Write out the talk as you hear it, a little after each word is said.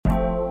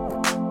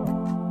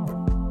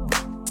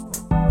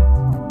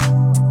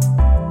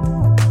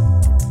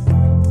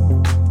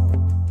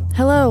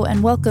Hello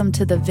and welcome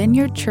to the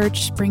Vineyard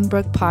Church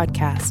Springbrook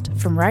podcast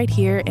from right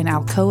here in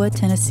Alcoa,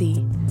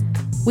 Tennessee.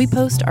 We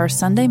post our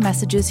Sunday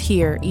messages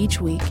here each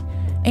week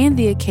and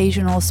the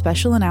occasional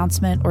special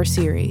announcement or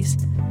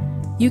series.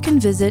 You can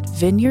visit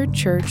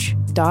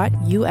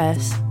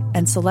vineyardchurch.us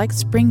and select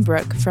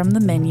Springbrook from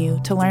the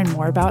menu to learn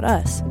more about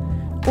us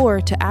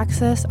or to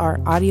access our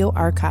audio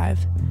archive.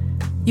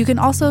 You can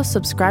also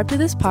subscribe to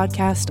this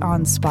podcast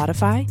on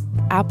Spotify,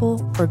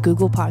 Apple, or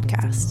Google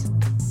Podcasts.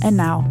 And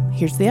now,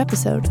 here's the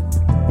episode.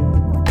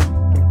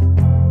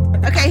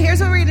 Okay, here's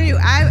what we're going to do.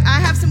 I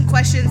have some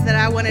questions that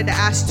I wanted to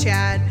ask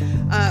Chad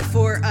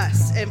for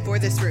us and for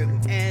this room.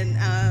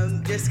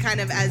 And just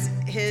kind of as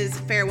his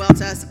farewell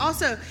to us.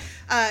 Also,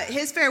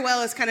 his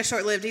farewell is kind of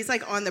short-lived. He's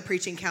like on the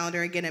preaching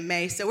calendar again in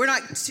May. So we're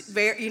not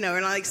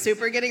we're not like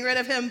super getting rid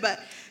of him, but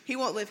he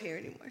won't live here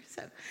anymore.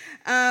 So,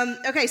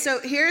 okay, so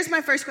here's my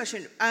first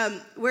question.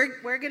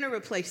 We're going to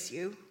replace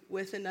you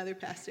with another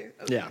pastor.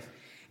 Okay. Yeah.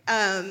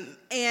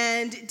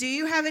 And do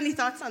you have any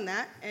thoughts on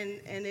that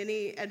and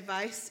any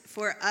advice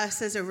for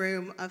us as a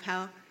room of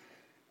how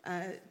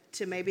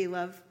to maybe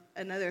love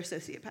another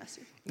associate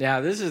pastor? Yeah,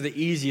 this is the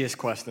easiest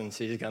question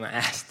she's going to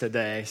ask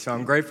today, so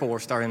I'm grateful we're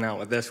starting out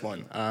with this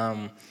one.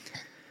 I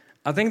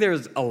think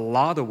there's a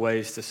lot of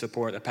ways to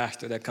support a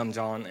pastor that comes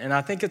on, and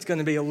I think it's going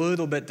to be a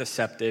little bit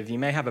deceptive. You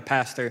may have a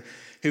pastor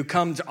who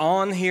comes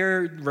on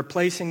here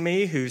replacing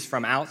me who's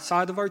from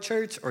outside of our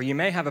church, or you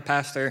may have a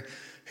pastor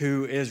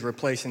who is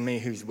replacing me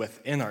who's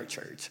within our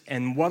church.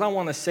 And what I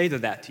want to say to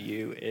that to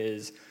you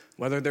is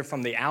whether they're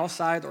from the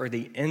outside or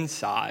the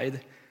inside,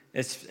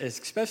 it's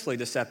especially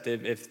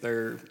deceptive if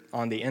they're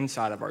on the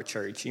inside of our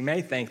church. You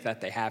may think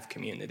that they have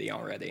community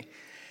already.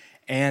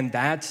 And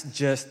that's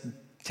just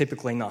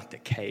typically not the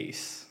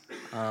case.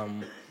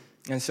 And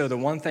so the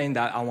one thing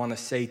that I want to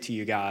say to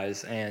you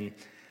guys, and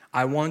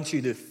I want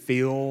you to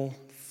fill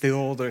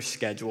their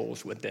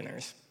schedules with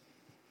dinners.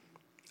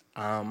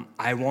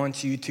 I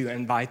want you to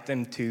invite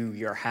them to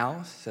your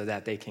house so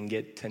that they can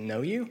get to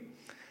know you.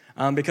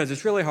 Because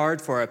it's really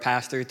hard for a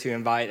pastor to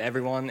invite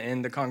everyone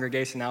in the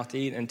congregation out to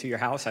eat into your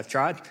house. I've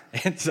tried.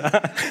 It's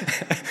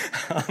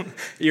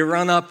you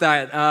run up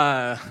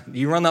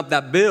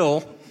that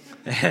bill,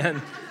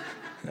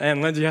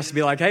 and Lindsay has to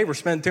be like, "Hey, we're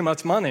spending too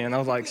much money," and I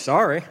was like,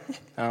 "Sorry,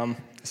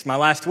 it's my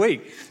last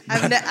week."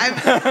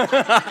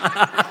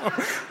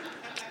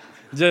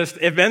 Just,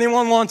 if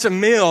anyone wants a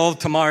meal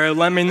tomorrow,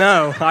 let me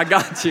know. I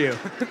got you.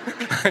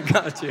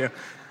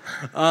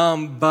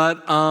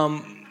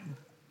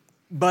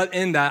 But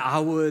in that, I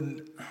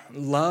would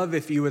love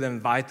if you would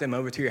invite them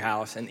over to your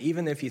house, and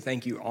even if you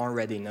think you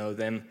already know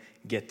them,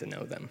 get to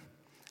know them.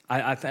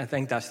 I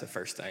think that's the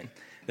first thing.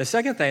 The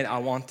second thing I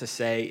want to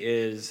say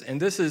is,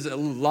 and this is a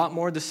lot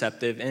more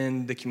deceptive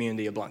in the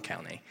community of Blount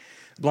County.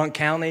 Blount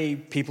County,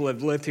 people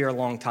have lived here a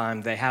long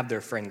time. They have their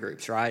friend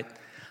groups, right?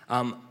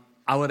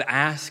 I would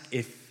ask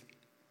if,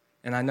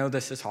 and I know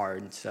this is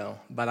hard,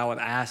 but I would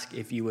ask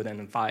if you would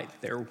invite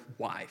their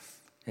wife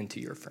into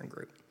your friend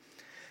group.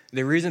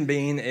 The reason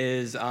being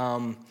is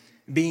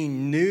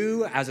being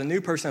new, as a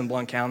new person in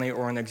Blount County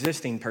or an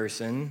existing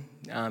person,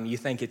 you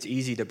think it's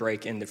easy to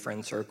break into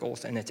friend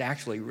circles, and it's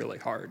actually really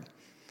hard.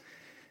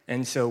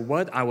 And so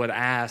what I would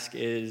ask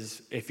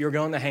is, if you're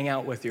going to hang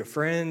out with your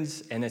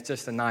friends and it's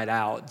just a night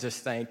out,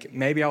 just think,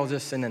 maybe I'll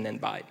just send an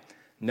invite.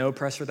 No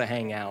pressure to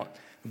hang out,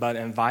 but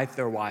invite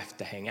their wife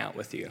to hang out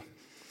with you.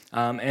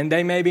 And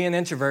they may be an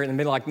introvert and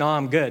be like, "No,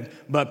 I'm good."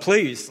 But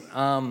please,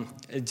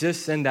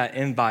 just send that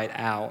invite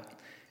out.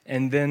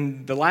 And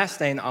then the last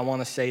thing I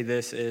want to say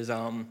this is,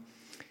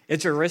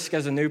 it's a risk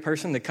as a new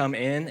person to come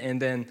in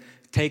and then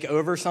take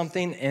over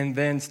something and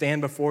then stand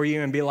before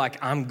you and be like,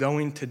 "I'm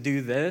going to do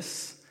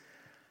this."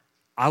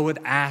 I would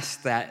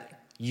ask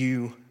that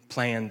you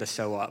plan to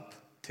show up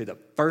to the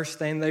first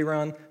thing they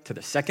run, to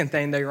the second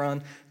thing they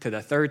run, to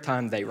the third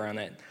time they run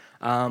it.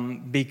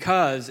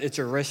 Because it's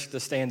a risk to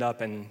stand up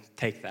and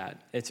take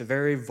that. It's a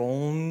very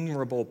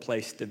vulnerable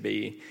place to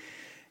be.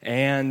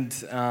 And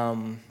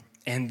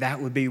that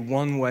would be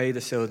one way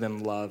to show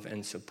them love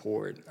and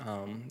support.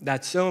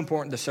 That's so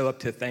important to show up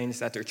to things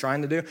that they're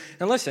trying to do.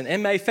 And listen, it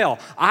may fail.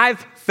 I've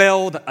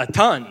failed a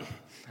ton.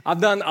 I've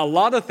done a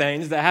lot of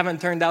things that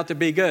haven't turned out to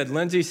be good.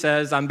 Lindsay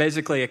says I'm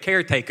basically a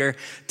caretaker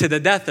to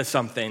the death of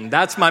something.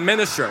 That's my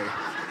ministry.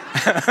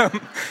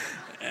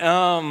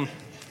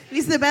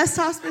 He's the best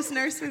hospice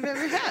nurse we've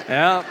ever had.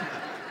 Yeah.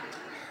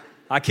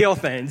 I kill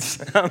things.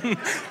 No,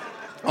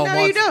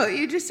 you don't.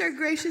 You just are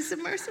gracious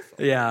and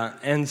merciful. Yeah.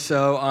 And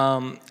so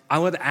I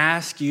would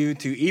ask you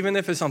to, even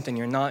if it's something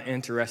you're not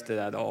interested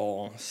at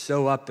all,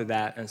 show up to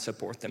that and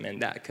support them in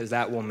that, because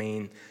that will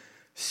mean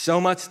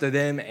so much to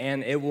them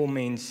and it will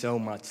mean so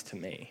much to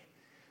me.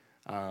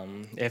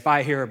 If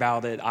I hear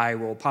about it, I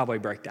will probably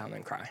break down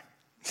and cry.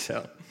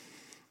 So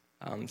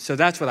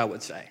that's what I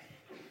would say.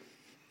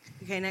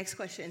 Okay, next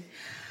question.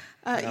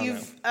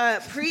 You've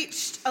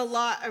preached a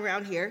lot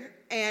around here,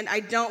 and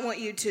I don't want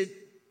you to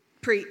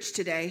preach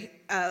today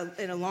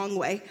in a long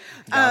way.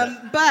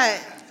 But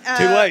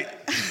too late.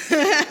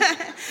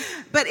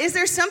 But is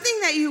there something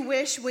that you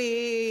wish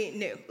we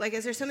knew? Like,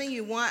 is there something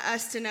you want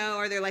us to know?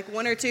 Are there like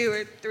one or two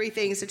or three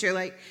things that you're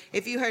like,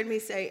 if you heard me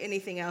say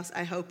anything else,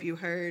 I hope you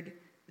heard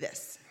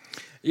this?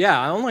 Yeah,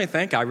 I only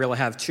think I really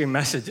have two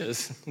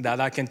messages that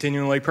I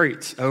continually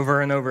preach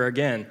over and over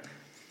again.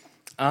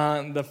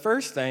 The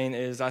first thing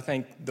is, I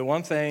think the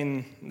one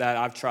thing that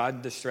I've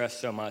tried to stress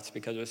so much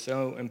because it's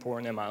so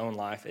important in my own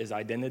life is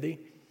identity,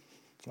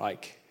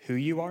 like who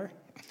you are.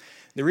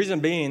 The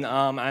reason being,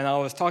 and I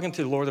was talking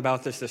to the Lord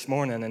about this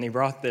morning, and he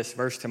brought this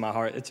verse to my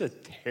heart. It's a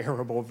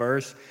terrible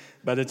verse,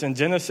 but it's in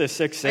Genesis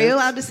 6:6. Are you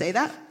allowed to say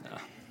that?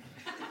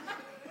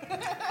 No.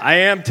 I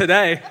am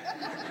today.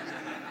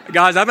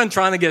 Guys, I've been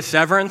trying to get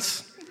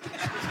severance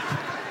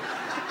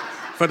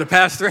for the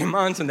past 3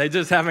 months, and they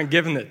just haven't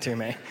given it to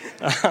me.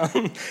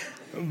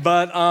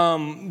 But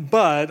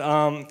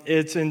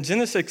it's in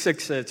Genesis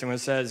 6:6, and it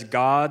says,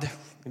 God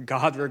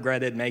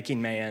regretted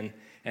making man,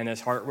 and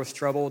his heart was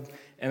troubled.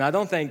 And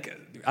I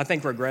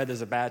think regret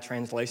is a bad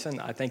translation.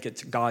 I think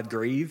it's God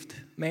grieved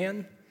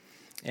man,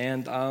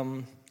 and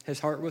his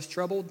heart was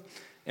troubled.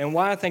 And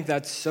why I think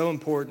that's so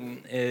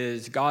important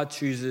is God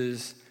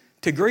chooses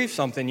to grieve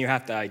something, you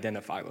have to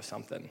identify with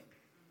something.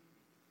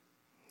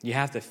 You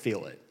have to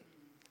feel it.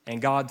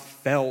 And God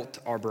felt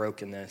our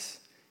brokenness.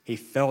 He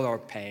felt our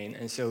pain.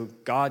 And so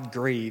God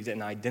grieved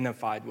and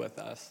identified with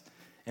us.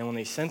 And when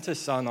he sent his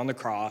son on the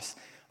cross,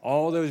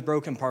 all those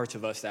broken parts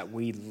of us that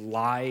we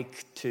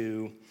like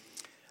to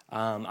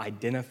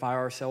identify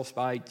ourselves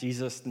by,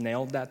 Jesus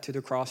nailed that to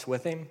the cross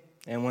with him.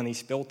 And when he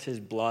spilt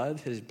his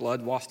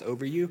blood washed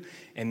over you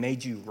and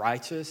made you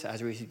righteous,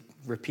 as we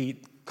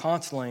repeat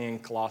constantly in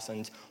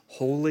Colossians,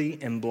 holy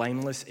and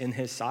blameless in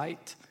his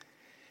sight.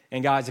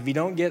 And guys, if you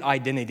don't get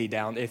identity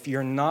down, if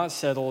you're not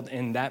settled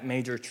in that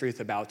major truth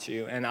about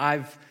you,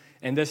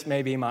 and this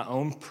may be my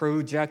own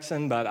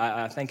projection, but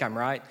I think I'm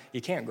right, you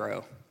can't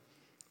grow.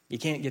 You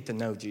can't get to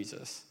know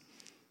Jesus.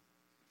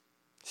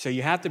 So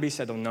you have to be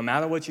settled. No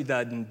matter what you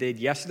did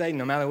yesterday,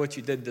 no matter what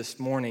you did this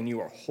morning,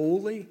 you are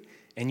holy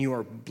and you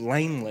are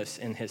blameless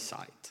in his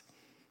sight.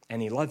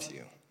 And he loves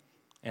you.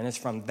 And it's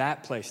from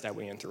that place that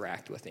we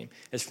interact with him.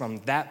 It's from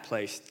that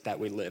place that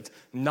we lived.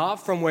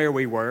 Not from where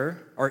we were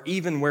or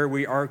even where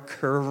we are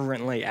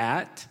currently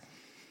at,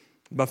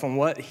 but from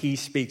what he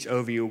speaks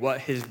over you, what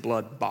his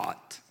blood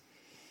bought.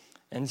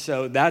 And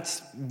so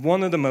that's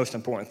one of the most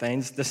important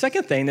things. The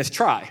second thing is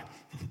try,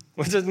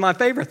 which is my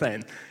favorite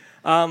thing.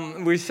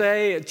 We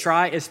say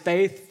try is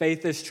faith,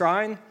 faith is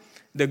trying.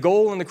 The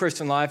goal in the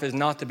Christian life is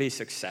not to be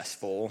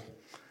successful.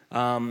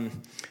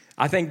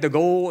 I think the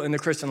goal in the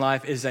Christian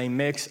life is a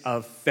mix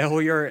of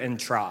failure and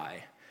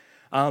try.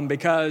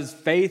 Because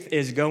faith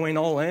is going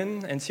all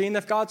in and seeing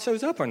if God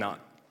shows up or not.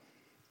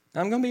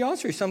 I'm going to be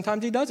honest with you,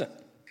 sometimes he doesn't.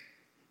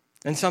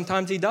 And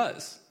sometimes he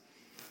does.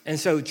 And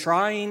so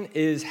trying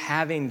is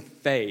having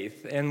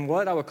faith. And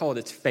what I would call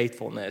it's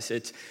faithfulness.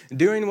 It's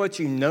doing what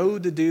you know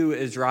to do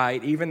is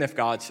right, even if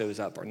God shows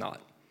up or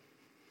not.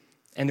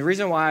 And the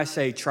reason why I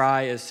say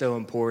try is so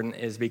important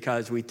is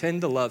because we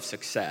tend to love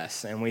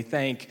success. And we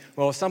think,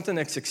 well, if something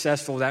that's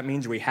successful, that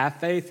means we have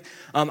faith.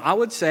 I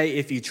would say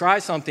if you try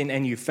something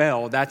and you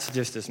fail, that's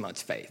just as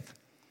much faith.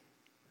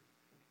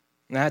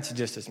 That's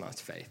just as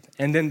much faith.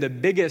 And then the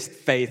biggest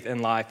faith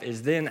in life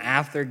is then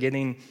after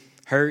getting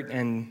hurt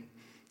and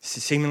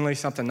seemingly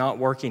something not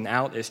working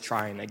out is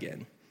trying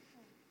again.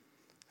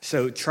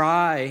 So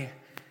try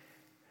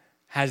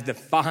has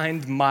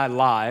defined my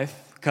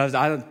life because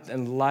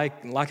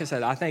like I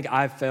said, I think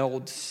I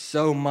failed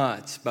so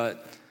much,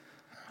 but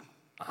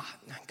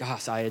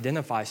gosh, I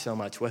identify so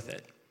much with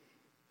it.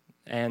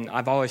 And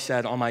I've always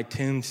said on my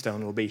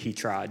tombstone will be he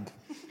tried.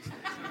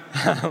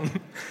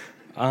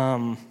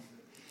 But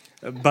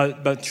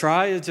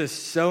try is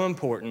just so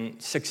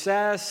important.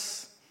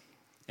 Success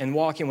and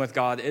walking with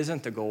God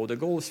isn't the goal. The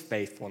goal is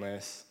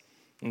faithfulness.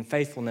 And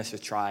faithfulness is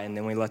try, and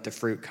then we let the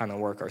fruit kind of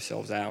work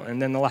ourselves out.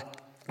 And then the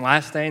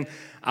last thing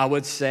I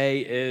would say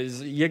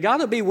is you got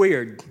to be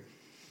weird.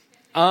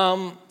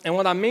 And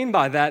what I mean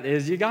by that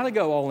is you got to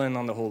go all in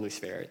on the Holy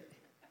Spirit.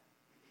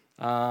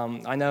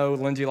 I know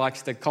Lindsay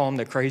likes to call him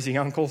the crazy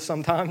uncle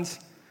sometimes.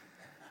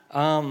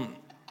 Yeah.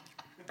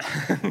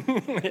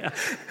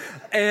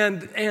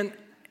 And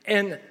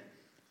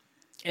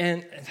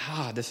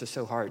this is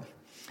so hard.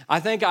 I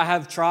think I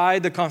have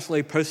tried to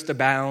constantly push the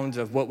bounds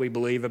of what we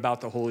believe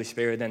about the Holy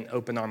Spirit and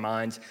open our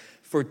minds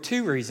for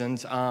two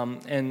reasons.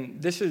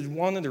 And this is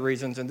one of the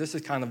reasons, and this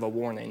is kind of a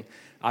warning.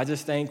 I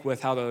just think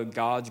with how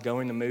God's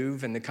going to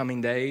move in the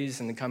coming days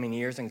and the coming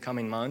years and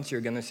coming months,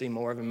 you're going to see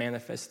more of a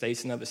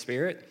manifestation of the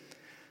Spirit.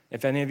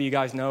 If any of you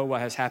guys know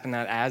what has happened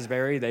at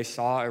Asbury, they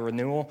saw a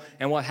renewal.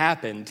 And what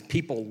happened?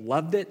 People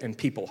loved it and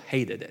people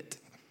hated it.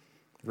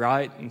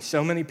 Right? And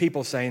so many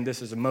people saying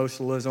this is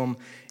emotionalism,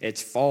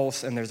 it's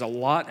false, and there's a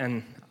lot,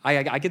 and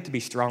I get to be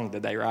strong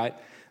today, right?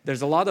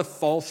 There's a lot of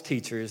false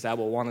teachers that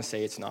will want to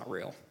say it's not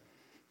real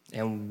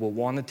and will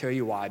want to tell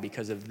you why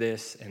because of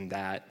this and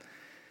that.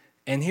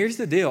 And here's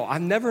the deal.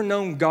 I've never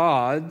known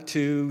God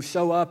to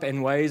show up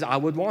in ways I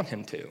would want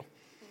him to.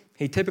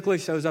 He typically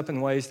shows up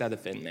in ways that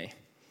offend me.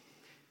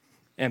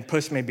 and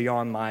push me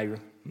beyond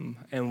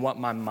what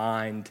my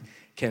mind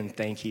can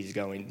think he's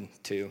going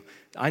to.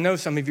 I know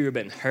some of you have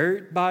been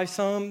hurt by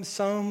some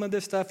of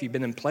this stuff. You've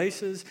been in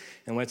places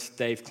in which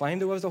they've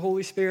claimed it was the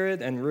Holy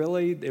Spirit, and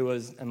really it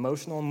was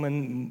emotional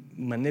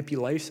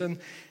manipulation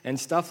and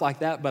stuff like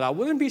that. But I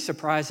wouldn't be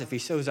surprised if he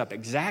shows up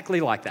exactly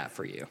like that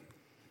for you.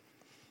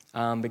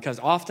 Because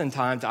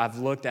oftentimes I've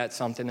looked at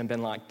something and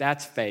been like,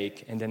 that's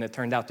fake, and then it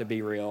turned out to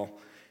be real.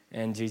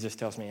 And Jesus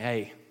tells me,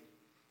 hey,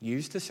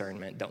 use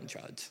discernment, don't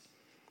judge.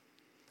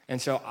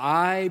 And so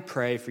I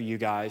pray for you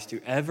guys to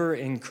ever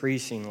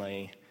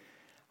increasingly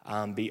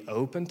be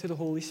open to the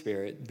Holy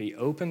Spirit, be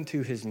open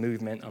to his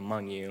movement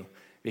among you,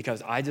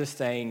 because I just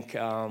think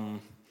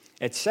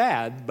it's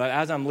sad, but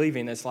as I'm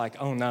leaving, it's like,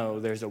 oh no,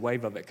 there's a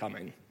wave of it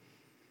coming.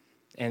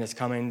 And it's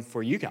coming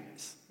for you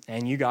guys.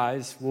 And you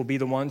guys will be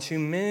the ones who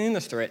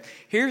minister it.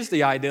 Here's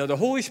the idea. The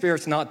Holy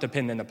Spirit's not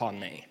dependent upon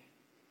me.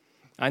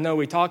 I know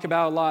we talk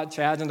about it a lot.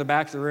 Chad's in the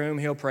back of the room.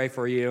 He'll pray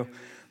for you.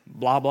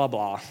 Blah, blah,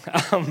 blah.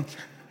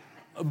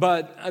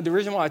 But the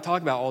reason why I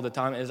talk about it all the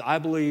time is I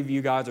believe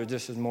you guys are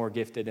just as more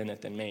gifted in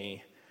it than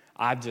me.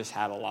 I've just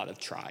had a lot of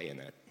try in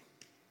it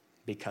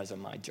because of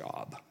my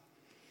job.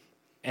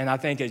 And I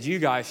think as you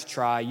guys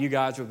try, you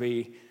guys will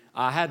be...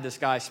 I had this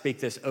guy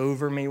speak this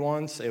over me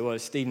once. It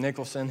was Steve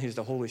Nicholson, who's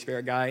the Holy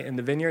Spirit guy in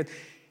the Vineyard.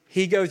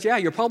 He goes, yeah,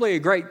 you're probably a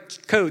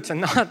great coach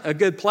and not a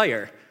good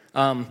player.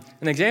 An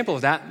example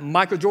of that,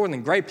 Michael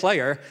Jordan, great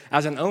player.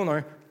 As an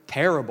owner,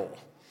 terrible.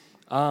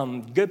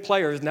 Good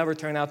players never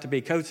turn out to be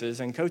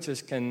coaches, and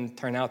coaches can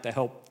turn out to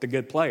help the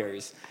good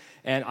players.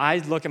 And I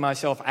look at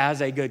myself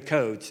as a good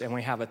coach, and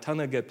we have a ton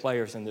of good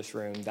players in this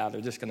room that are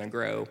just going to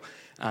grow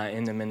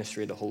in the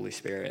ministry of the Holy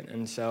Spirit.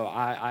 And so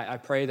I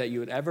pray that you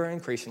would ever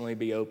increasingly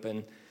be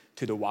open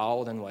to the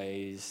wild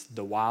ways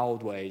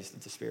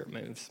that the Spirit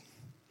moves.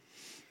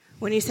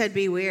 When you said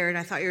be weird,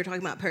 I thought you were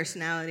talking about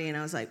personality, and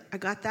I was like, I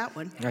got that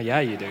one. Oh, yeah,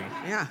 you do.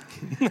 Yeah.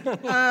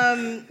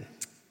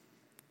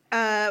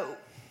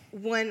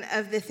 One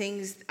of the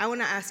things, I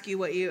want to ask you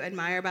what you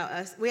admire about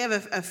us. We have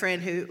a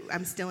friend who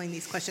I'm stealing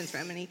these questions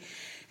from, and he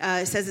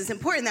says it's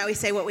important that we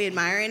say what we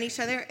admire in each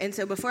other. And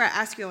so before I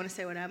ask you, I want to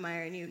say what I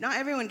admire in you. Not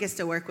everyone gets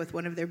to work with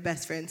one of their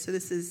best friends, so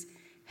this is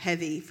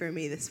heavy for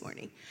me this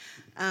morning.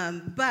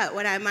 But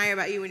what I admire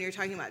about you when you're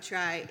talking about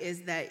try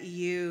is that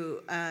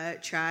you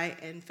try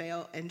and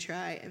fail and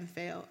try and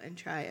fail and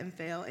try and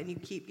fail, and you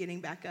keep getting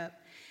back up.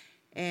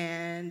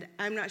 And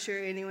I'm not sure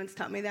anyone's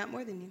taught me that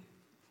more than you.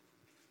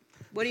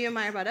 What do you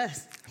admire about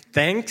us?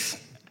 Thanks.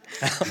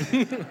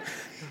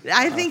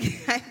 I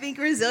think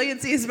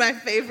resiliency is my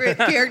favorite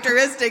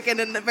characteristic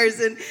in the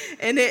person,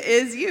 and it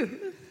is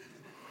you.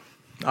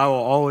 I will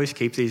always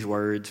keep these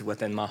words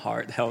within my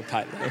heart held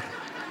tightly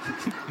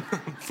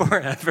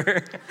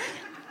forever.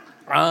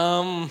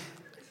 Are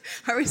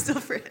we still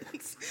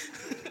friends?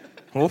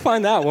 We'll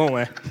find out, won't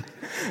we?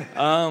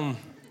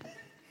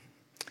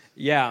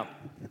 Yeah.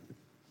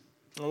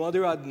 What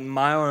do I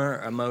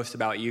admire most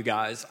about you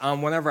guys?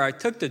 Whenever I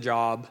took the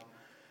job,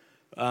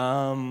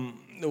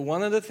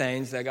 one of the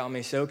things that got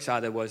me so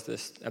excited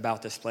was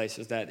about this place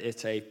is that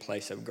it's a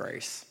place of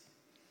grace.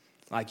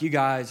 Like, you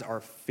guys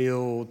are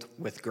filled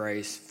with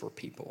grace for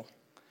people.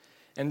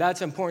 And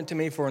that's important to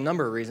me for a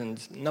number of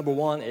reasons. Number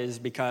one is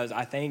because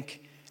I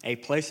think a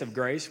place of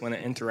grace, when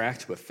it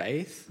interacts with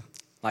faith,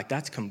 like,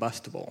 that's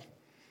combustible.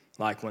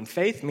 Like, when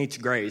faith meets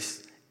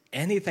grace,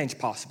 anything's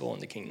possible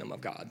in the kingdom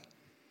of God.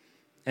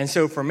 And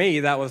so for me,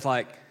 that was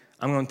like,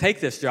 I'm going to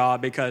take this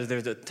job because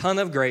there's a ton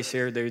of grace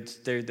here.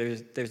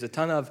 There's a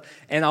ton of,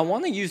 and I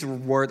want to use the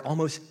word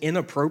almost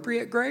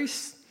inappropriate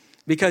grace,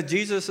 because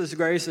Jesus'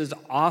 grace is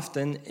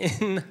often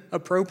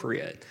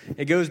inappropriate.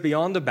 It goes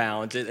beyond the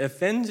bounds. It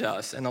offends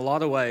us in a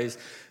lot of ways.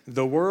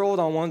 The world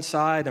on one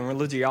side and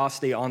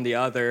religiosity on the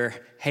other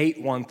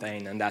hate one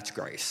thing, and that's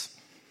grace.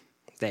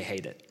 They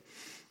hate it.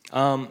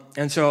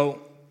 And so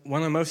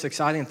one of the most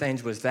exciting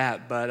things was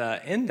that,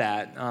 but in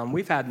that,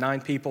 we've had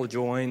 9 people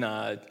join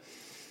I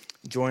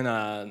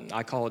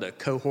call it a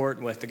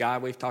cohort with the guy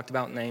we've talked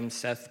about named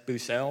Seth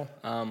Bussell,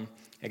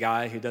 a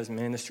guy who does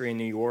ministry in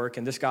New York.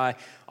 And this guy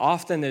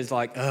often is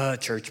like,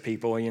 church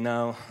people,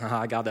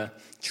 I got to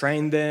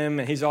train them.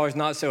 And he's always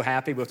not so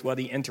happy with what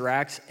he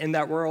interacts in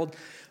that world.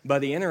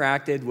 But he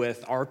interacted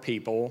with our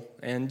people,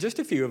 and just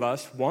a few of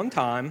us, one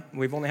time.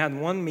 We've only had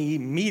one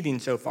meeting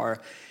so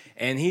far.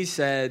 And he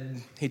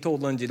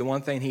told Lindsay the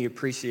one thing he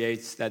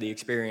appreciates that he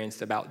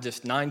experienced about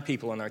just 9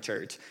 people in our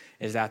church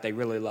is that they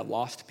really love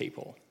lost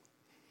people.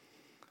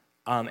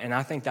 And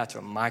I think that's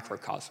a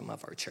microcosm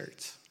of our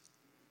church.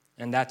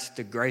 And that's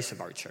the grace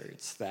of our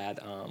church, that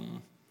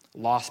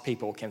lost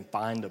people can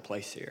find a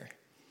place here.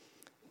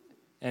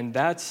 And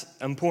that's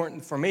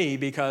important for me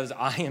because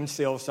I am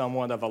still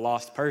somewhat of a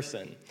lost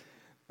person,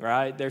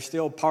 right? There's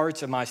still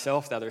parts of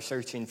myself that are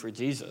searching for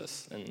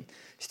Jesus, and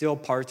still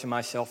parts of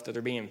myself that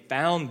are being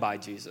found by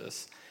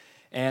Jesus.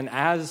 And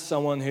as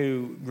someone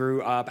who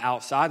grew up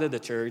outside of the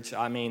church,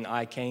 I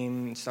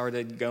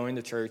started going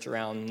to church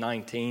around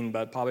 19,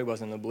 but probably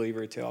wasn't a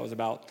believer until I was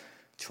about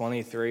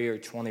 23 or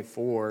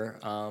 24.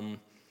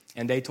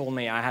 And they told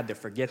me I had to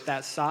forget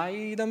that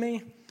side of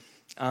me.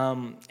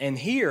 And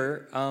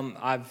here,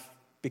 I've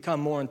become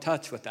more in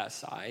touch with that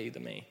side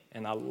of me.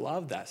 And I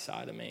love that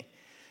side of me.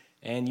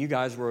 And you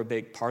guys were a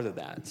big part of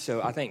that.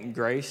 So I think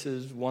grace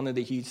is one of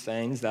the huge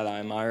things that I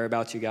admire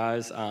about you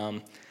guys.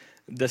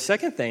 The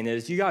second thing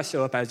is you guys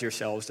show up as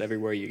yourselves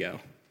everywhere you go.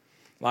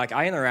 Like,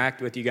 I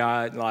interact with you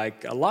guys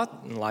like a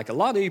lot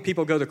of you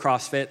people go to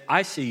CrossFit.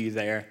 I see you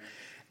there.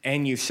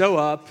 And you show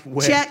up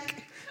with...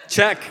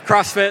 Check,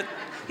 CrossFit.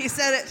 He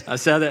said it. I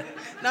said it.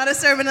 Not a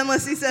sermon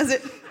unless he says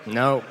it.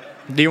 No.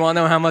 Do you want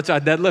to know how much I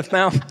deadlift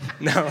now?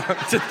 No, I'm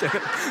just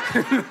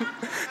kidding.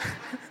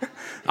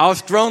 I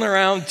was thrown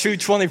around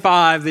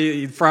 225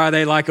 the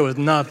Friday like it was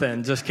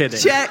nothing. Just kidding.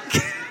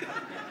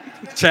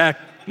 Check.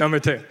 Number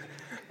 2.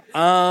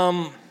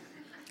 I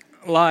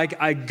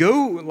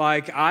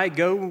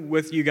go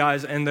with you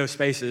guys in those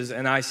spaces,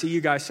 and I see you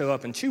guys show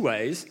up in 2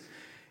 ways.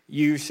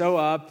 You show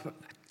up,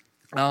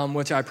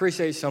 which I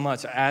appreciate so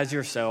much, as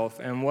yourself.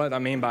 And what I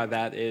mean by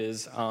that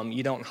is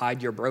you don't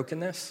hide your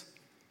brokenness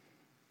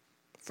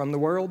from the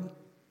world.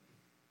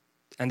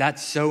 And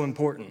that's so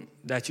important,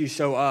 that you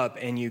show up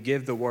and you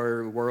give the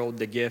world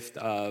the gift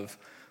of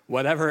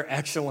whatever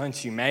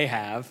excellence you may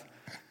have,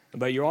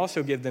 but you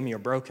also give them your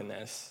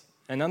brokenness.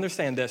 And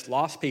understand this,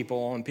 lost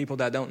people and people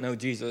that don't know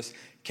Jesus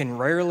can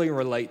rarely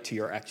relate to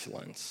your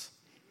excellence.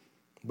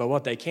 But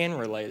what they can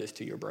relate is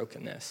to your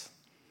brokenness.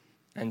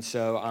 And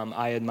so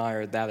I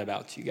admire that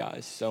about you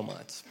guys so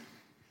much.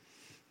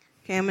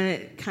 Okay, I'm going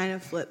to kind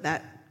of flip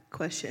that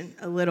question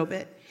a little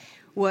bit.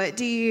 What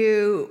do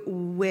you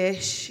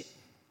wish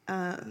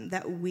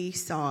that we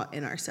saw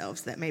in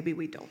ourselves that maybe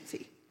we don't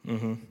see?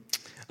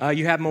 Mm-hmm.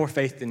 You have more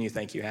faith than you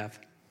think you have.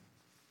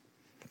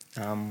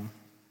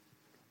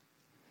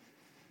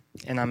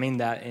 And I mean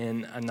that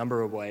in a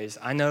number of ways.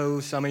 I know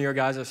some of your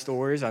guys'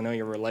 stories. I know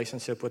your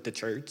relationship with the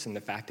church and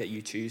the fact that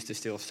you choose to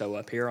still show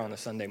up here on a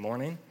Sunday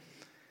morning.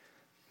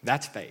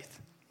 That's faith.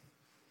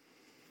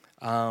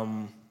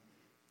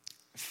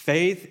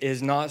 Faith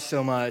is not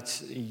so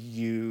much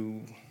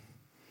you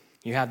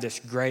have this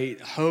great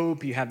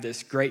hope, you have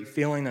this great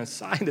feeling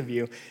inside of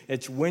you.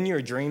 It's when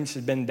your dreams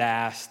have been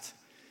dashed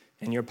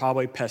and you're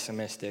probably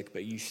pessimistic,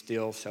 but you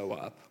still show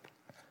up.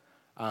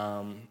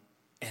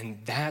 And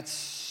that's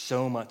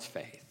so much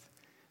faith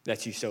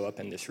that you show up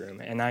in this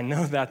room. And I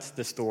know that's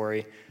the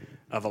story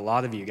of a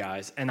lot of you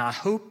guys. And I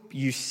hope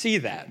you see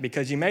that,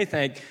 because you may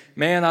think,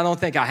 man, I don't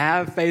think I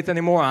have faith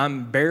anymore.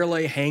 I'm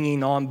barely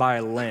hanging on by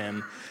a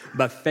limb.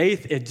 But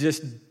faith is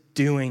just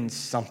doing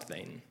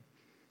something.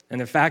 And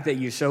the fact that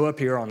you show up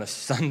here on a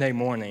Sunday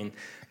morning,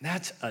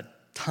 that's a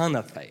ton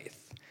of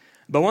faith.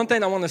 But one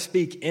thing I want to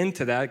speak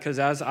into that, because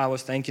as I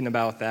was thinking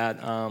about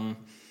that,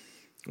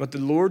 what the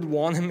Lord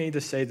wanted me to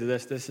say to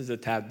this is a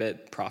tad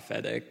bit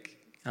prophetic.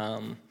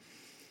 And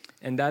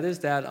that is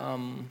that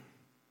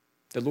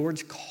the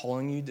Lord's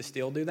calling you to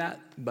still do that,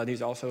 but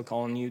he's also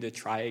calling you to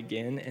try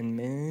again in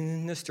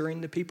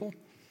ministering to people.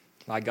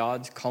 Like,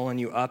 God's calling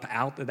you up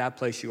out of that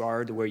place you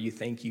are to where you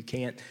think you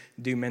can't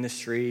do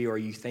ministry or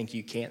you think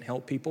you can't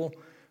help people.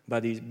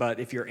 But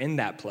if you're in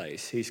that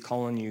place, he's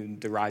calling you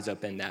to rise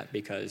up in that,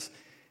 because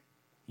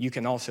you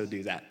can also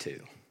do that too.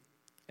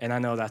 And I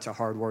know that's a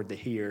hard word to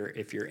hear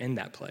if you're in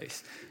that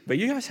place. But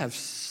you guys have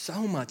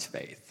so much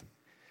faith.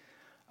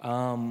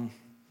 And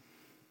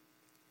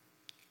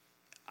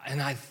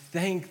I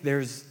think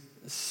there's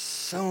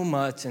so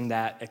much in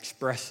that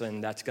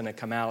expression that's going to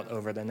come out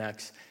over the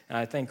next, and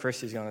I think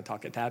Kristi's going to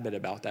talk a tad bit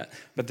about that.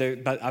 But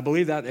I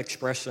believe that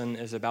expression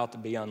is about to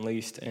be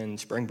unleashed in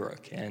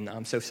Springbrook, and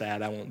I'm so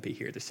sad I won't be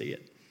here to see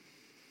it.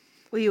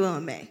 Well, you will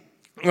in May.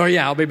 Well,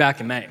 yeah, I'll be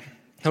back in May.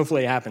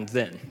 Hopefully it happens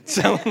then.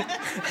 So,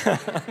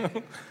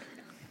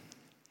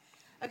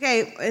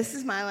 okay, this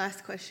is my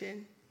last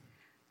question.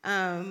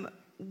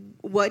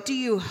 What do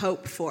you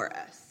hope for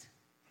us?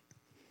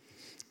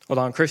 Hold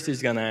on,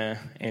 Kristi's going to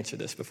answer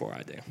this before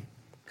I do.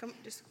 Come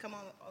on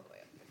all the way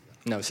up.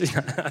 No, she's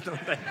not. I don't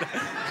think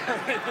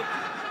that.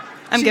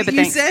 I'm good, but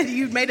you thanks. said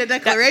you made a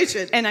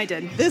declaration. And I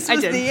did. This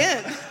was the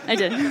end. I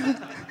did.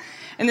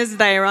 And this is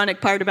the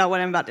ironic part about what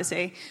I'm about to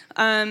say.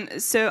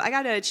 So I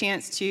got a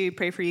chance to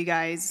pray for you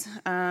guys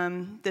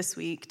this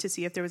week to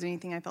see if there was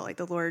anything I felt like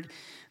the Lord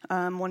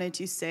wanted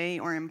to say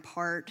or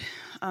impart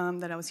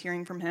that I was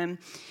hearing from him.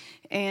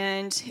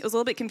 And it was a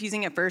little bit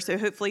confusing at first, so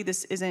hopefully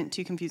this isn't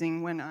too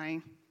confusing when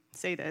I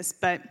say this.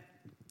 But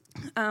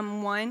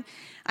one,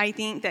 I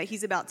think that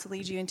he's about to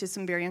lead you into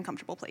some very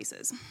uncomfortable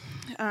places.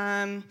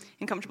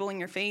 Uncomfortable in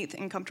your faith,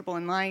 uncomfortable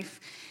in life.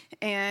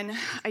 And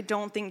I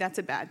don't think that's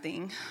a bad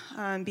thing.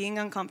 Being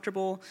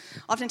uncomfortable,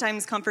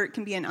 oftentimes comfort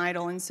can be an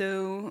idol. And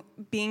so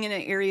being in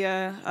an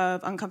area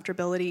of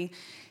uncomfortability,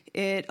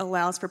 it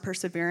allows for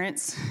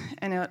perseverance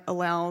and it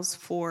allows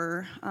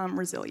for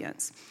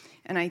resilience.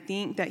 And I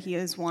think that he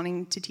is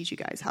wanting to teach you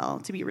guys how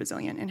to be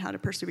resilient and how to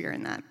persevere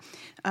in that.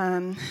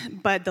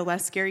 But the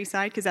less scary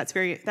side, because that's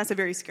a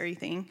very scary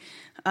thing.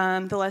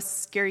 The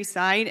less scary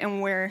side,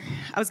 and where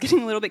I was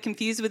getting a little bit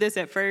confused with this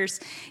at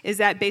first, is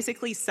that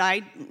basically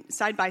side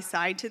by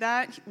side to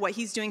that, what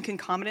he's doing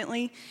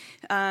concomitantly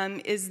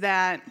is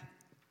that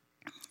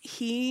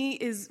he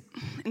is,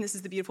 and this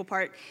is the beautiful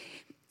part,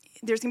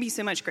 there's going to be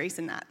so much grace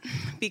in that,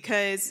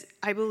 because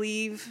I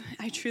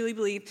truly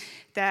believe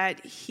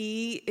that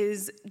he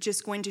is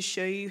just going to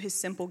show you his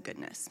simple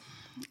goodness,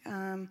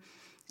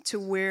 to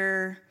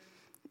where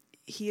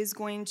he is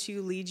going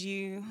to lead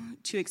you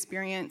to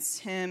experience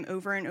him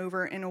over and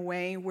over in a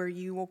way where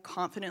you will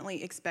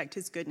confidently expect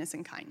his goodness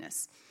and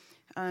kindness.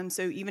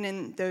 So even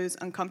in those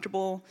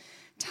uncomfortable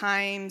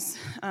times,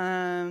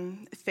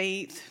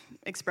 faith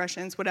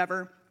expressions,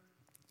 whatever,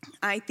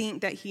 I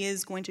think that he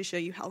is going to show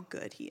you how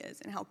good he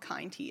is and how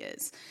kind he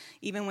is,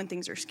 even when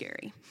things are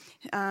scary.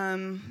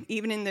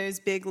 Even in those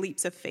big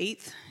leaps of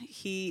faith,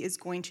 he is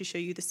going to show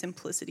you the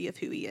simplicity of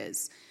who he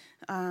is.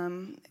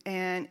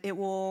 And it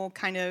will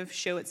kind of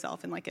show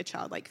itself in like a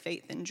childlike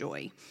faith and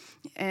joy.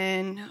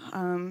 And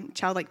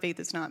childlike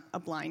faith is not a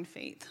blind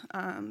faith,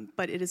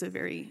 but it's a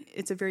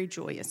very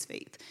joyous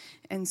faith.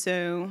 And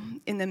so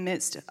in the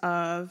midst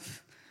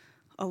of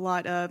a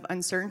lot of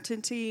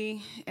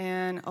uncertainty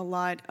and a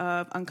lot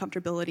of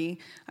uncomfortability,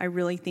 I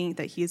really think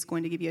that he is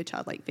going to give you a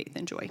childlike faith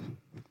and joy.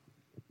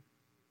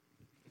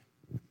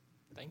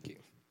 Thank you.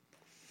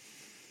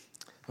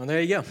 Well,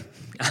 there you go.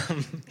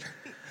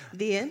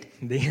 The end?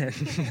 The end.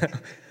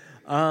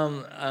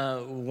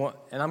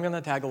 And I'm going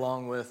to tag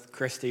along with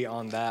Kristi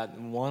on that.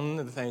 One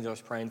of the things I was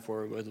praying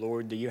for was,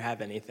 Lord, do you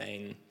have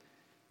anything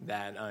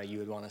that you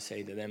would want to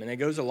say to them? And it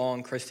goes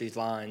along Kristi's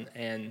line.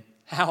 And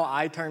how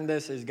I term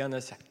this is going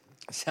to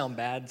sound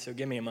bad, so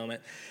give me a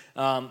moment.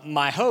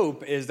 My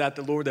hope is that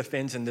the Lord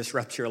offends and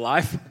disrupts your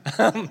life.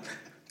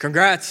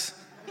 Congrats.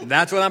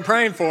 That's what I'm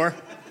praying for,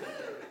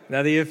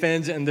 that he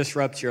offends and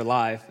disrupts your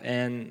life.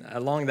 And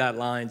along that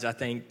lines, I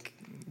think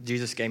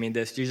Jesus gave me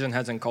this. Jesus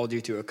hasn't called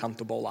you to a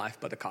comfortable life,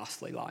 but a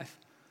costly life.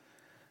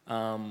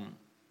 And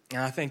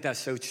I think that's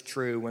so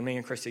true. When me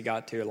and Kristi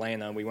got to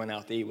Atlanta, we went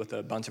out to eat with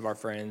a bunch of our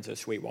friends at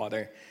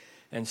Sweetwater.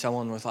 And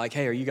someone was like,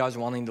 hey, are you guys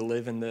wanting to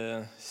live in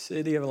the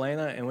city of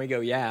Atlanta? And we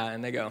go, yeah.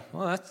 And they go,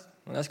 well,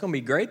 that's going to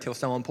be great till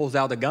someone pulls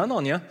out a gun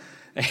on you.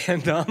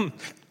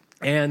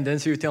 And then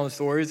she was telling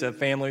stories of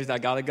families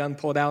that got a gun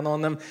pulled out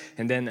on them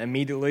and then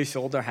immediately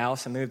sold their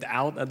house and moved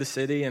out of the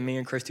city. And me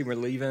and Kristi were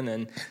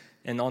leaving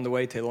and on the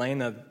way to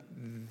Atlanta,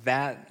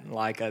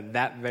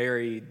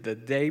 the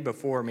day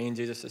before, me and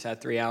Jesus just had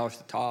 3 hours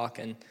to talk.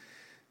 And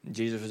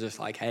Jesus was just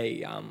like,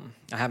 hey,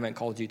 I haven't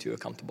called you to a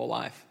comfortable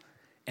life.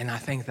 And I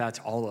think that's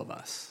all of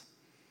us.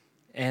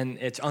 And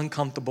it's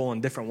uncomfortable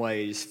in different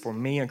ways. For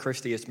me and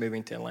Kristi, it's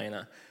moving to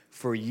Atlanta.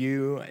 For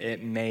you,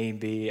 it may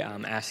be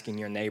asking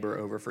your neighbor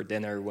over for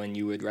dinner when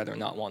you would rather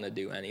not want to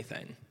do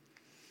anything.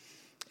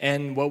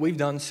 And what we've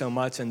done so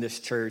much in this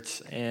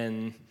church,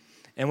 and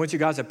what you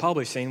guys have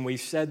probably seen,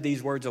 we've said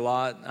these words a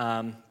lot,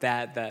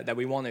 that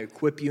we want to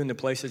equip you in the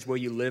places where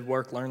you live,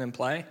 work, learn, and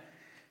play.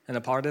 And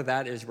a part of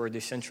that is we're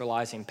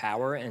decentralizing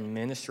power and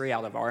ministry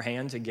out of our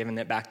hands and giving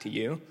it back to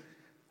you.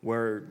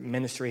 Where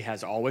ministry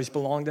has always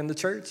belonged in the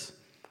church.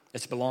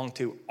 It's belonged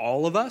to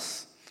all of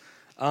us.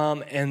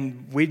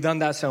 And we've done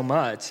that so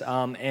much.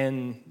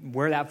 And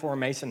where that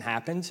formation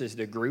happens is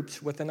the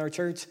groups within our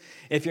church.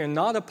 If you're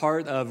not a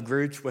part of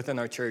groups within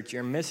our church,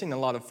 you're missing a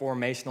lot of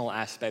formational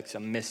aspects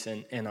of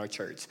mission in our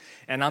church.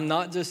 And I'm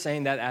not just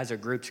saying that as a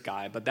groups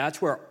guy, but that's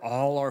where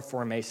all our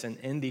formation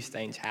in these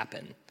things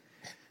happen.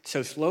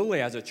 So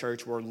slowly as a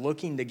church, we're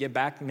looking to give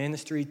back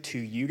ministry to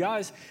you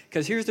guys.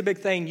 Because here's the big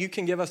thing. You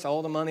can give us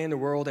all the money in the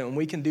world and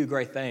we can do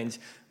great things.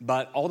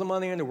 But all the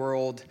money in the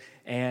world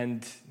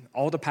and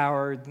all the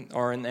power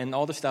and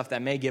all the stuff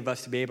that may give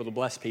us to be able to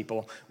bless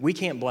people, we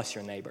can't bless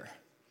your neighbor.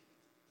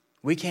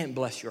 We can't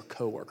bless your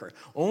coworker.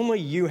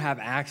 Only you have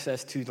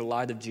access to the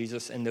light of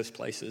Jesus in those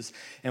places.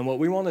 And what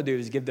we want to do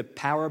is give the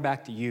power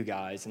back to you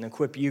guys and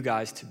equip you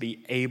guys to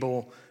be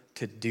able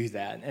to do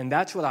that. And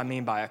that's what I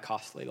mean by a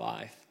costly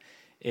life.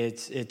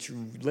 It's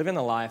living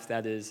a life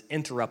that is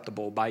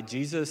interruptible by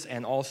Jesus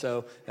and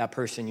also that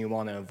person you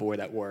want to avoid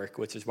at work,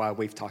 which is why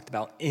we've talked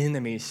about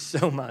enemies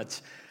so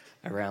much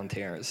around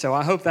here. So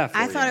I hope that for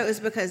you. I thought it was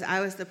because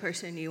I was the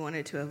person you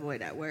wanted to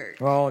avoid at work.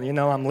 Well,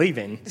 I'm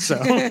leaving, so.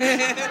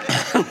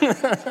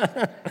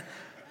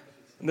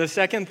 The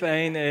second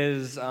thing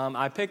is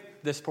I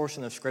picked this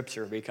portion of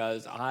Scripture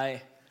because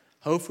I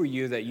hope for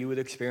you that you would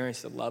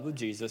experience the love of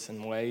Jesus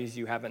in ways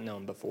you haven't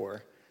known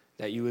before.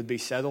 That you would be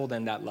settled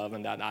in that love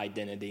and that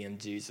identity in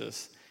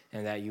Jesus,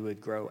 and that you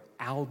would grow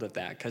out of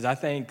that. Because I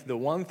think the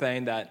one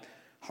thing that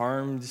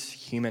harms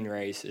human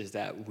race is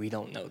that we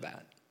don't know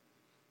that.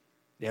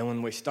 Then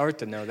when we start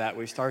to know that,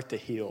 we start to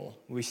heal.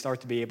 We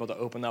start to be able to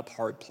open up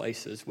hard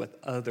places with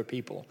other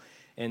people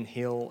and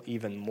heal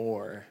even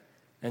more.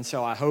 And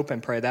so I hope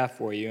and pray that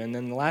for you. And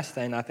then the last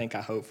thing I think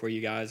I hope for you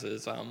guys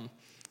is,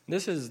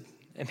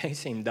 it may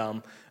seem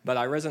dumb, but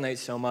I resonate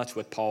so much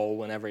with Paul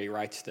whenever he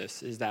writes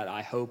this, is that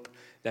I hope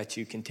that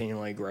you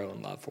continually grow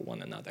in love for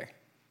one another.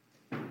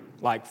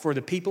 Like for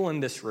the people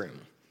in this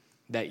room,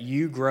 that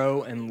you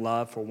grow in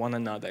love for one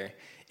another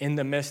in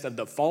the midst of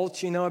the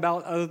faults you know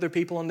about other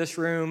people in this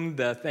room,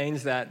 the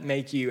things that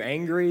make you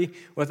angry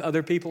with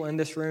other people in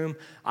this room.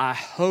 I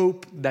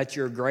hope that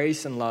your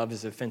grace and love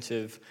is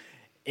offensive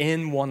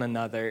in one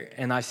another.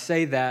 And I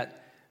say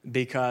that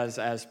because,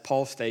 as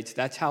Paul states,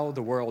 that's how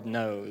the world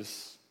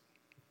knows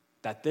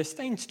that this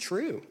thing's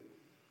true,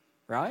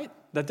 right?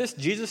 That this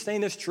Jesus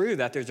thing is true,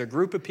 that there's a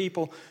group of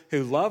people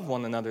who love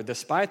one another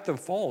despite their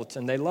faults,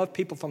 and they love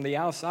people from the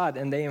outside,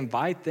 and they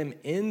invite them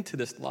into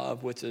this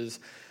love, which is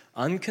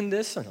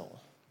unconditional.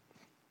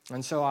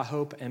 And so I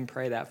hope and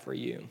pray that for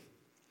you.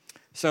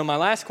 So my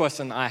last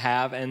question I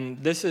have,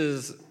 and this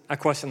is a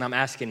question I'm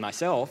asking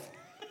myself.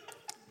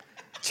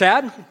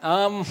 Chad,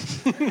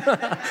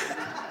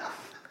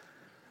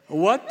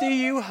 what do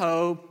you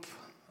hope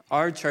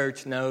our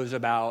church knows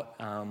about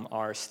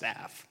our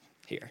staff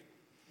here?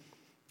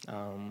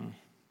 And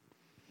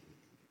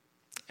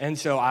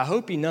so I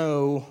hope you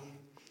know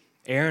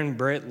Aaron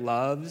Britt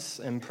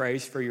loves and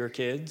prays for your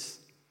kids.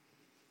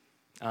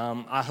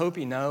 I hope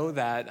you know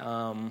that,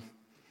 and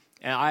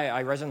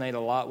I resonate a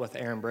lot with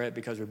Aaron Britt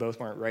because we both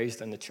weren't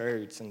raised in the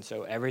church, and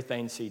so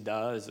everything she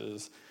does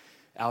is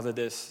out of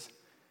this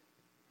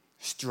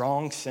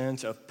strong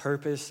sense of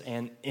purpose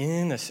and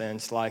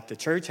innocence. Like, the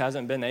church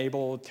hasn't been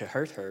able to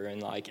hurt her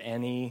in like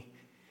any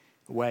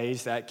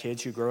ways that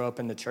kids who grow up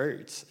in the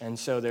church. And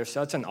so there's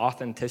such an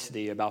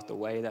authenticity about the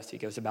way that she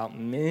goes about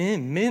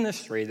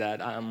ministry that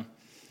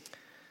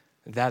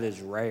that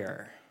is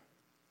rare.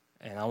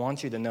 And I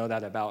want you to know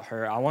that about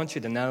her. I want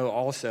you to know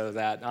also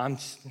that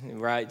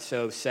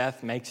so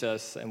Seth makes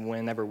us, and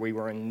whenever we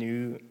were in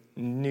New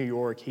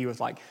York, he was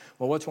like,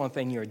 well, what's one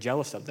thing you're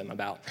jealous of them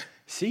about?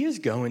 She is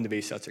going to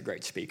be such a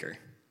great speaker.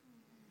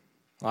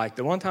 Like,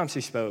 the one time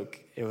she spoke,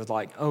 it was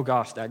like, oh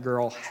gosh, that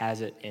girl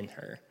has it in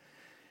her.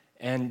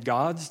 And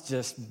God's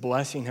just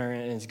blessing her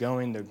and is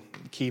going to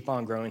keep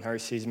on growing her.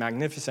 She's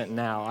magnificent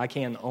now. I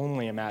can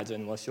only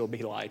imagine what she'll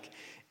be like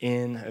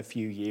in a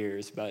few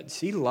years. But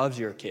she loves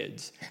your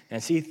kids,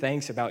 and she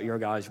thinks about your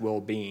guys'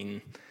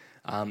 well-being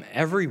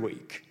every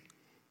week.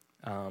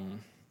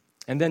 And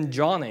then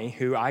Johnny,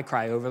 who I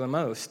cry over the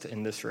most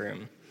in this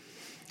room.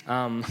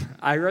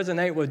 I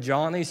resonate with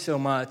Johnny so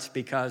much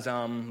because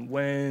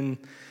there's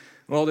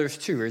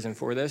two reasons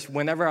for this.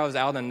 Whenever I was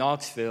out in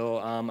Knoxville,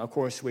 of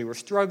course, we were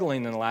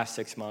struggling in the last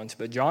 6 months,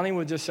 but Johnny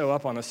would just show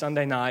up on a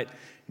Sunday night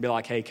and be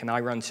like, hey, can I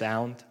run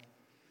sound?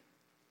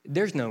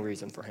 There's no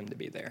reason for him to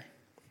be there.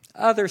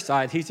 Other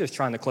side, he's just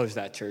trying to close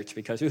that church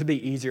because it would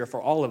be easier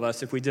for all of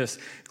us if we just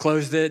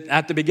closed it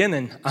at the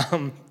beginning.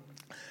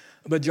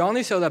 But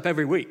Johnny showed up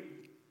every week.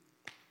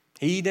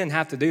 He didn't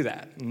have to do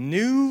that.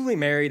 Newly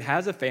married,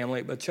 has a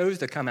family, but chose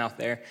to come out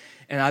there.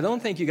 And I don't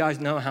think you guys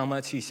know how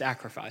much he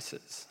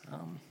sacrifices.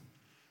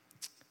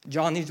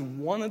 Johnny's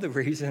one of the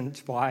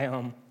reasons why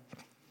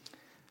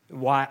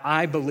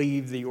I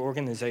believe the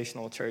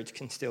organizational church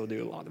can still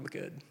do a lot of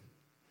good.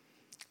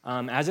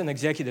 As an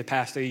executive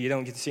pastor, you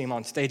don't get to see him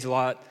on stage a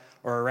lot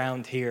or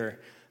around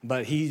here,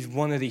 but he's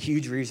one of the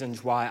huge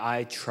reasons why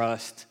I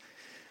trust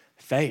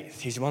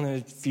faith. He's one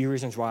of the few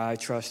reasons why I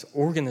trust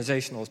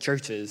organizational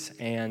churches.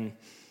 And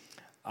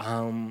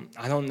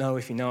I don't know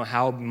if you know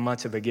how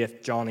much of a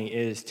gift Johnny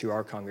is to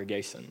our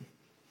congregation.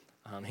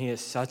 He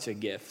is such a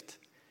gift.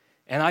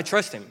 And I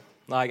trust him.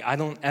 Like,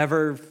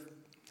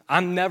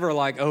 I'm never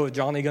like, oh, is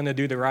Johnny going to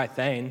do the right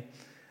thing?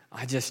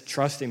 I just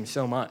trust him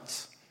so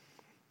much.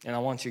 And I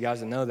want you guys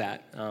to know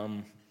that.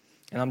 And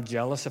I'm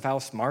jealous of how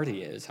smart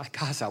he is.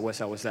 Gosh, I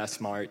wish I was that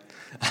smart.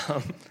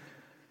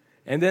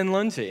 And then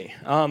Lindsay.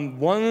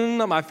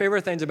 One of my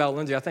favorite things about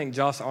Lindsay, I think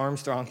Josh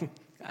Armstrong,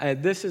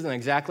 this isn't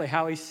exactly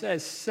how he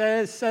said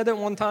it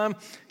one time.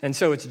 And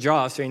so it's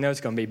Josh, so you know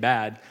it's going to be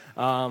bad.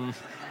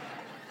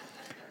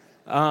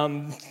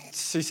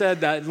 She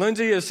said that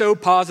Lindsay is so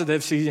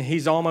positive,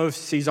 she's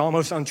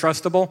almost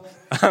untrustable.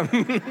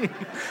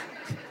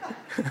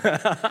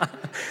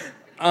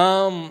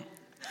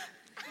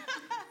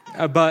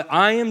 But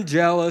I am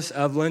jealous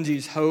of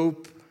Lindsay's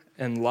hope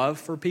and love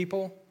for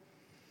people,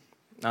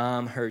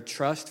 her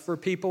trust for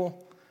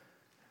people.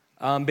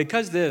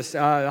 Because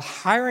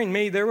hiring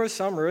me, there was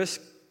some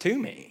risk to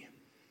me.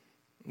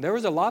 There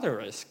was a lot of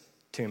risk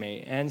to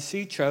me, and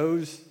she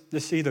chose to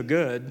see the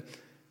good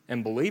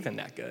and believe in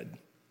that good.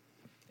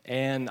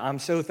 And I'm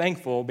so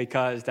thankful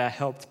because that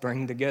helped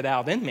bring the good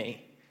out in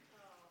me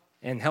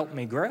and helped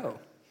me grow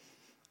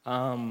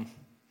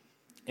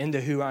into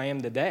who I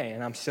am today.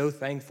 And I'm so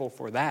thankful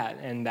for that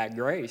and that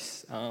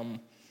grace.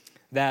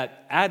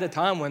 That at a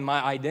time when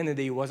my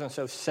identity wasn't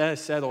so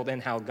settled in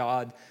how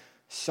God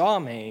saw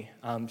me,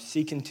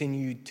 she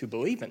continued to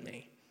believe in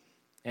me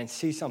and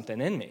see something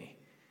in me.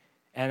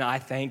 And I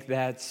think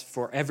that's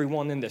for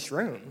everyone in this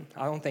room.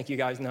 I don't think you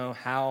guys know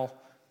how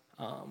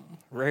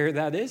rare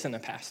that is in a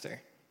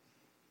pastor.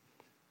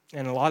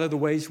 And a lot of the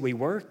ways we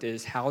worked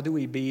is how do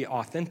we be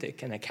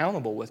authentic and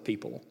accountable with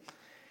people?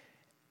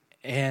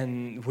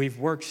 And we've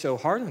worked so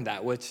hard on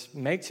that, which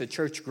makes a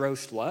church grow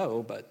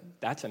slow, but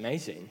that's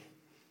amazing.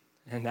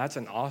 And that's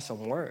an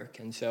awesome work.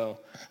 And so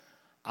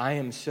I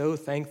am so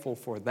thankful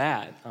for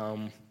that.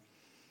 I'm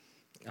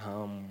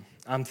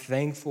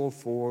thankful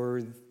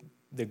for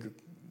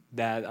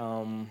that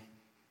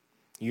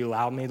you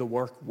allowed me to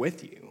work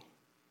with you.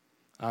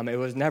 It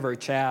was never,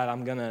 Chad,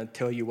 I'm going to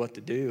tell you what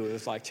to do. It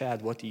was like,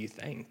 Chad, what do you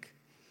think?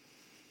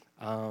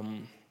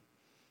 And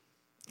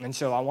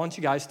so I want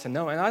you guys to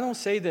know, and I don't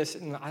say this,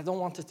 and I don't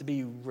want this to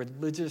be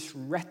religious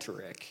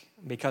rhetoric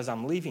because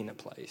I'm leaving a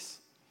place.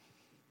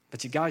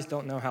 But you guys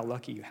don't know how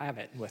lucky you have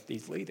it with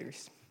these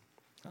leaders.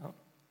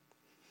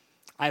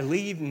 I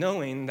leave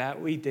knowing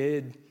that we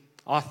did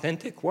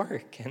authentic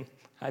work, and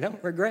I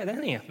don't regret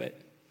any of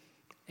it.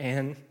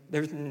 And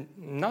there's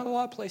not a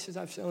lot of places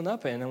I've shown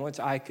up in which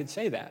I could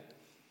say that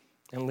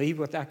and leave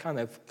with that kind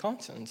of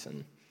conscience,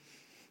 and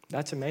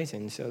that's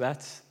amazing. So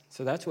that's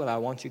what I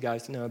want you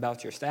guys to know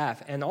about your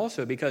staff. And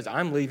also, because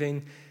I'm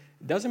leaving,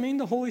 doesn't mean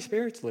the Holy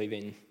Spirit's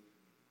leaving.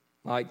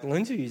 Like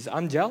Lindsay's,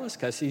 I'm jealous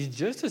because she's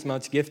just as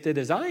much gifted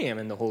as I am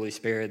in the Holy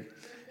Spirit.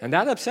 And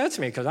that upsets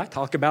me because I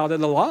talk about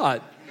it a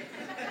lot.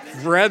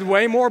 Read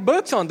way more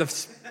books on the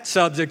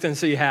subject than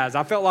she has.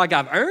 I felt like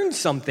I've earned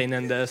something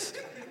in this.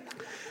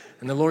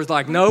 And the Lord's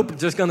like, nope,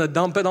 just going to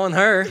dump it on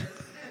her.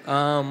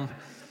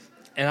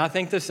 And I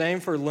think the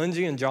same for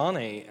Lindsay and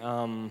Johnny.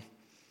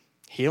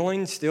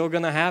 Healing's still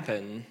going to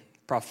happen.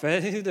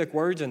 Prophetic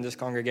words in this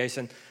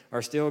congregation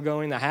are still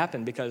going to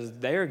happen because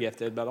they're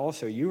gifted, but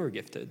also you are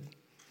gifted.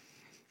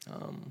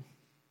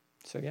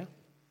 So, yeah.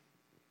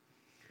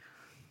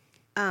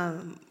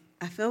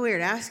 I feel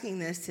weird asking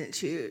this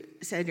since you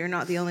said you're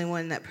not the only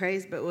one that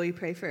prays, but will you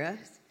pray for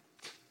us?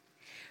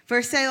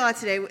 For Selah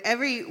today,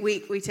 every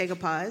week we take a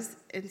pause,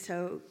 and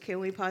so can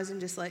we pause and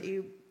just let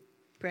you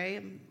pray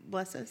and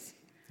bless us?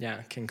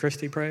 Yeah, can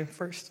Kristi pray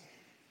first?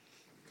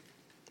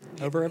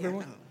 Over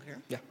everyone?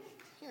 Yeah.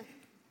 Here.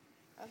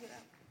 I'll get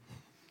out.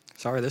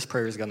 Sorry, this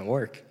prayer is going to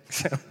work.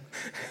 So.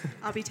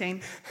 I'll be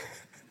tame.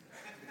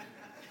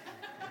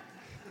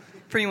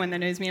 For anyone that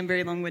knows me, I'm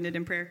very long-winded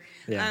in prayer.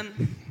 Yeah.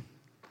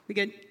 We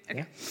good?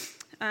 Okay.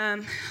 Yeah.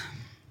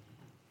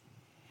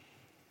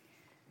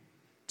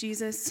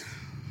 Jesus,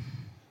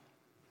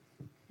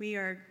 we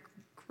are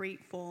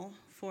grateful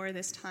for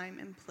this time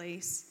and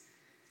place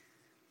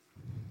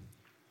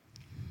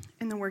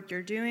and the work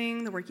you're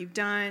doing, the work you've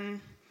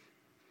done,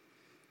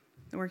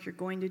 the work you're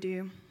going to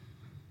do.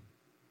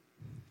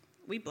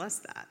 We bless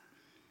that.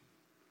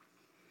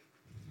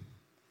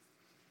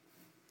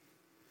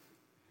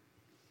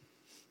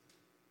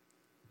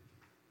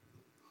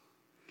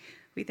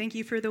 We thank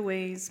you for the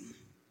ways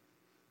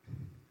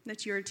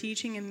that you are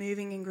teaching and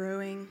moving and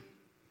growing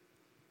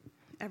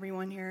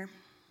everyone here,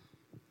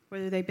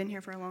 whether they've been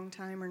here for a long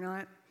time or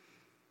not.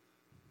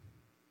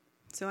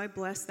 So I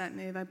bless that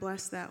move. I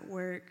bless that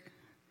work.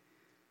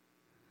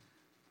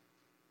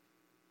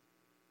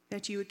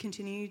 That you would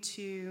continue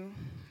to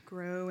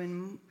grow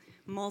and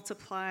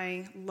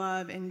multiply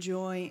love and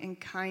joy and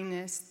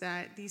kindness,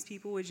 that these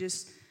people would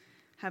just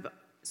have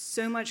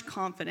so much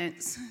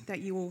confidence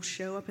that you will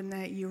show up and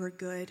that you are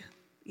good,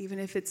 even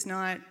if it's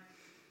not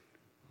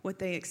what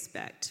they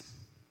expect.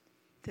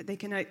 That they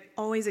can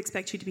always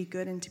expect you to be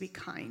good and to be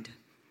kind.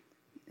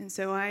 And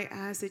so I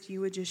ask that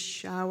you would just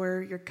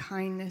shower your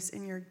kindness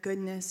and your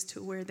goodness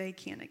to where they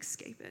can't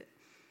escape it.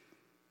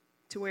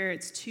 To where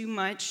it's too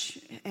much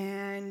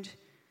and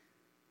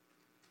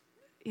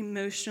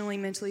emotionally,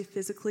 mentally,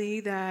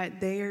 physically,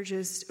 that they are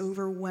just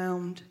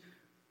overwhelmed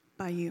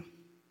by you.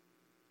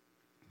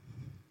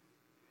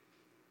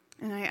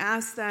 And I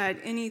ask that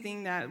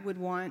anything that would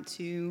want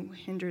to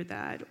hinder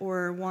that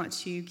or want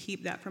to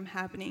keep that from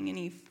happening,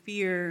 any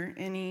fear,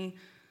 any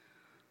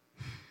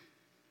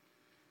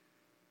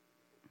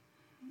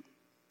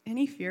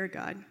fear,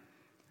 God,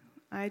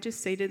 I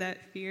just say to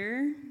that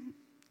fear,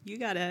 you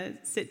got to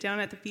sit down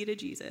at the feet of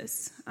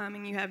Jesus,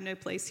 and you have no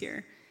place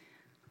here.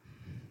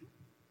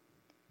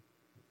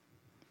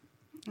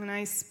 And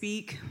I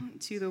speak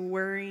to the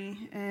worry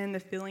and the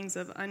feelings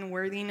of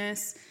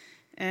unworthiness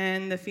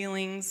and the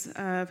feelings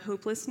of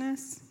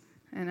hopelessness.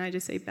 And I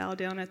just say, bow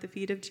down at the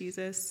feet of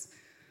Jesus.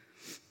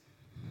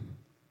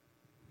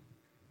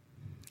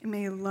 And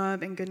may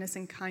love and goodness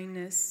and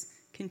kindness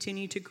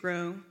continue to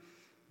grow.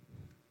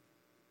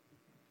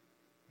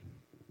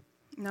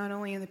 Not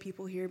only in the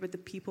people here, but the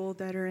people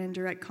that are in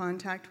direct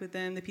contact with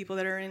them, the people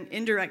that are in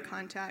indirect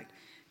contact,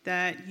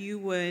 that you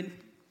would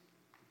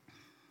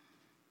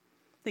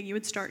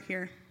start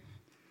here.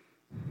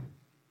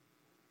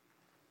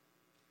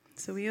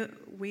 So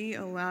we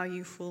allow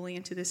you fully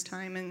into this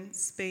time and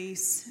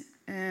space,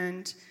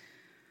 and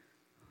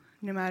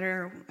no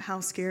matter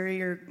how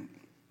scary or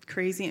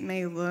crazy it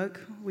may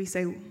look, we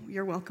say,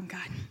 you're welcome,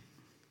 God.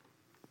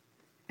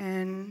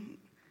 And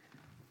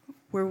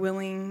we're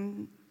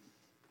willing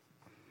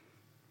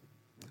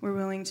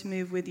to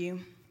move with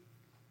you.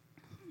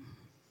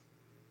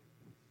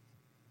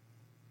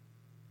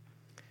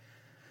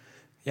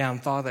 Yeah,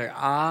 and Father,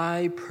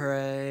 I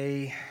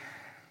pray,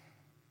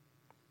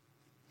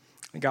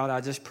 God, I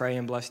just pray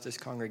and bless this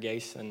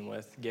congregation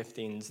with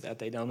giftings that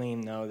they don't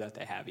even know that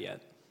they have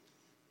yet.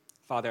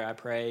 Father, I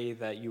pray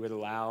that you would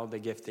allow the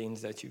giftings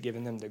that you've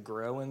given them to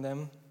grow in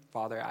them.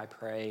 Father, I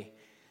pray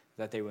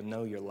that they would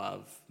know your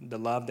love, the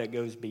love that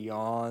goes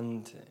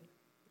beyond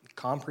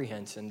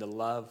comprehension, the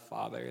love,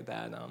 Father,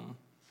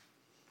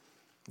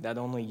 that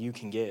only you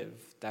can give,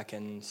 that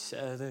can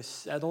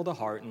settle the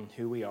heart and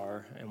who we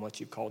are and what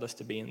you've called us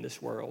to be in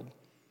this world.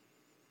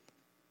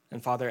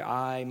 And Father,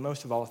 I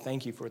most of all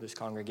thank you for this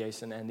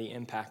congregation and the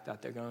impact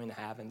that they're going to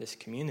have in this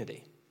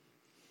community.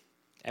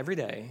 Every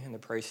day in the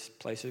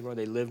places where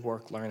they live,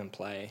 work, learn, and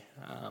play.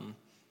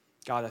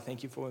 God, I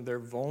thank you for their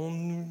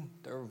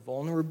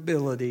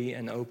vulnerability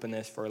and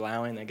openness for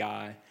allowing a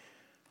guy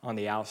on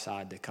the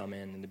outside to come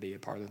in and to be a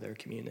part of their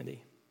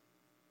community.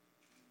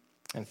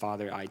 And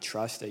Father, I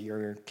trust that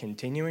you're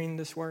continuing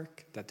this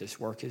work, that this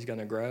work is going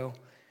to grow.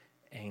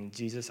 And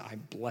Jesus, I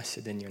bless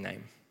it in your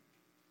name.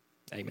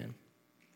 Amen.